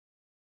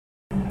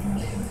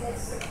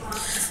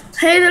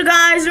Hey there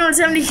guys,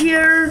 Seventy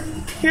here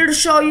to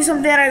show you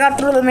something I got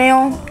through the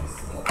mail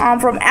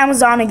from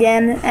Amazon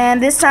again,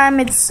 and this time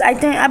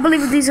I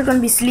believe these are gonna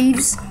be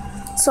sleeves.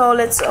 So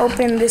let's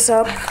open this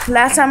up.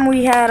 Last time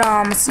we had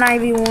a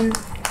Snivy one.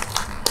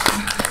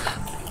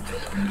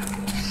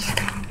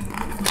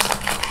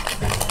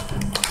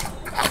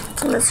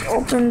 So let's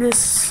open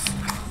this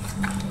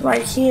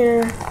right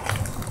here.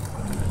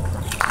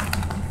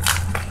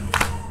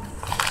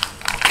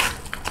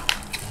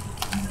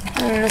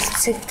 And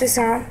let's take this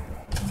out.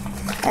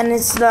 And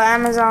it's the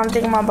Amazon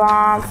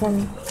thingamabob.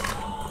 And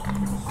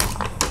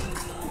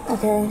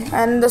okay,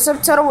 and the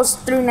subtotal was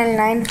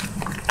 $3.99.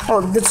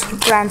 Oh, the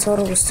grand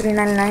total was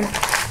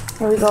 $3.99.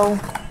 Here we go.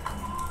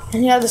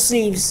 And here are the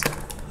sleeves.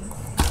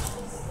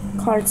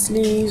 Card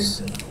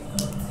sleeves.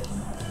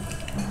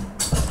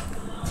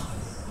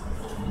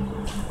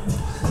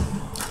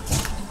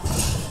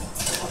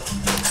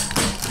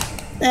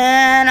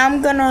 And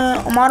I'm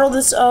gonna model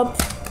this up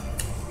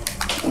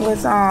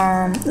with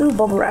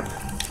bubble wrap.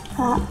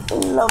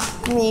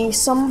 Love me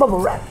some bubble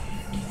wrap.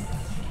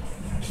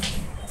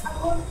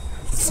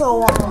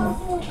 So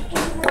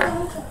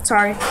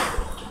sorry,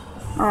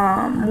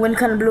 wind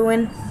kind of blew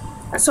in.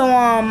 So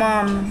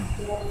I'm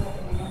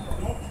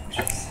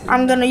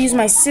gonna use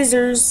my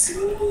scissors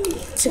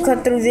to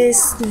cut through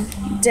this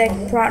deck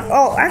prod.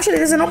 Oh, actually,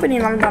 there's an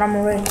opening on the bottom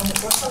already.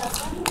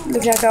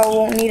 Looks like I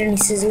won't need any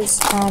scissors.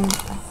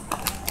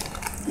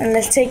 And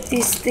let's take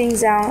these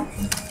things out.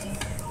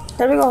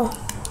 There we go.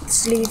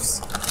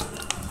 Sleeves.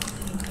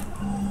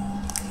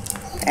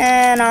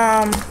 And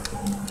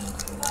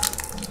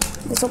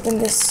let's open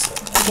this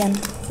again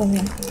from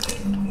here.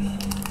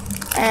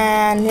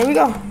 And here we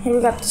go. Here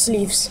we got the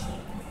sleeves.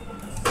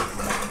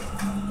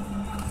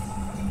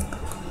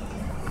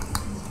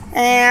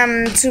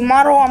 And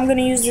tomorrow I'm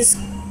gonna use this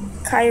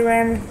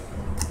Kyurem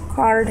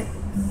card.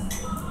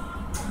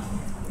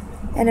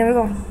 And there we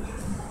go.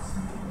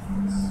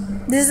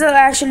 This is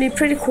actually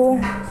pretty cool.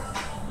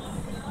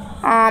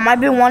 I've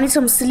been wanting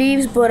some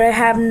sleeves, but I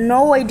have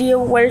no idea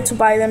where to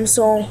buy them,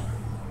 so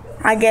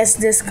I guess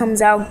this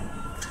comes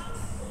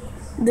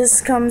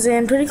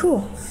in pretty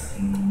cool.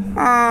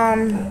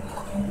 Yeah,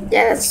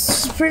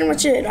 that's pretty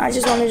much it. I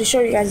just wanted to show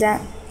you guys that.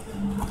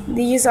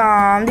 These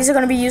are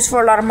gonna be used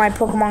for a lot of my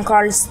Pokemon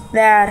cards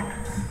that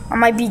I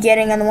might be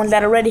getting, and the ones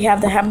that I already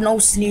have that have no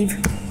sleeve.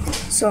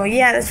 So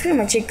yeah, that's pretty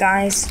much it,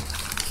 guys.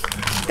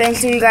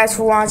 Thanks to you guys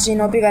for watching.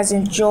 Hope you guys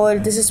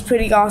enjoyed. This is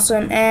pretty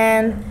awesome,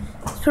 and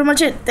that's pretty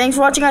much it. Thanks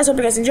for watching, guys. Hope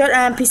you guys enjoyed,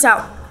 and peace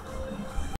out.